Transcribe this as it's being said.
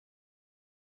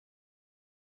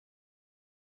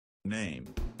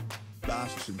Name: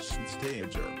 Bastian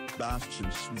Schweinsteiger. Bastian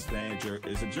Schweinsteiger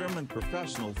is a German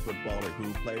professional footballer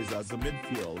who plays as a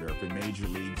midfielder for Major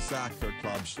League Soccer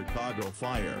club Chicago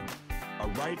Fire. A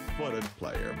right-footed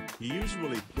player, he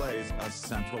usually plays as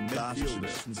central midfielder.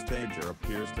 Schweinsteiger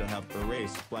appears to have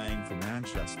erased playing for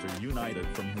Manchester United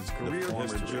from his career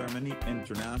history. Germany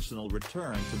international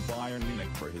returned to Bayern Munich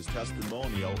for his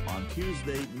testimonial on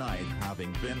Tuesday night,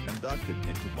 having been inducted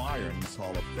into Bayern's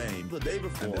Hall of Fame the day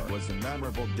before. And it was a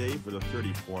memorable day for the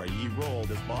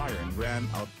 34-year-old as Bayern ran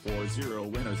out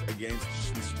 4-0 winners against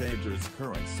Schweinsteiger's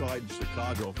current side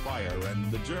Chicago Fire,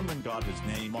 and the German got his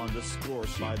name on the score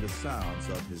sheet. By the sound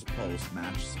of his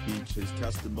post-match speech, his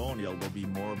testimonial will be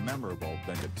more memorable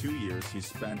than the 2 years he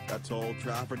spent at Old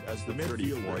Trafford as the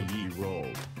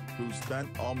 34-year-old, who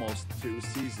spent almost 2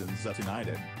 seasons at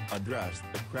United, addressed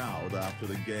the crowd after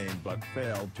the game but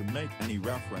failed to make any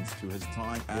reference to his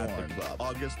time at the club.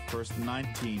 August 1,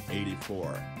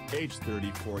 1984, age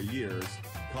 34 years,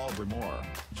 Kalbermoor,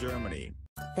 Germany.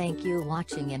 Thank you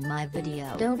watching in my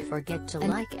video. Don't forget to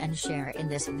like and share in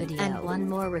this video. And one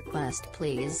more request,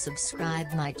 please subscribe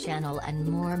my channel and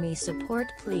more me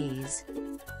support please.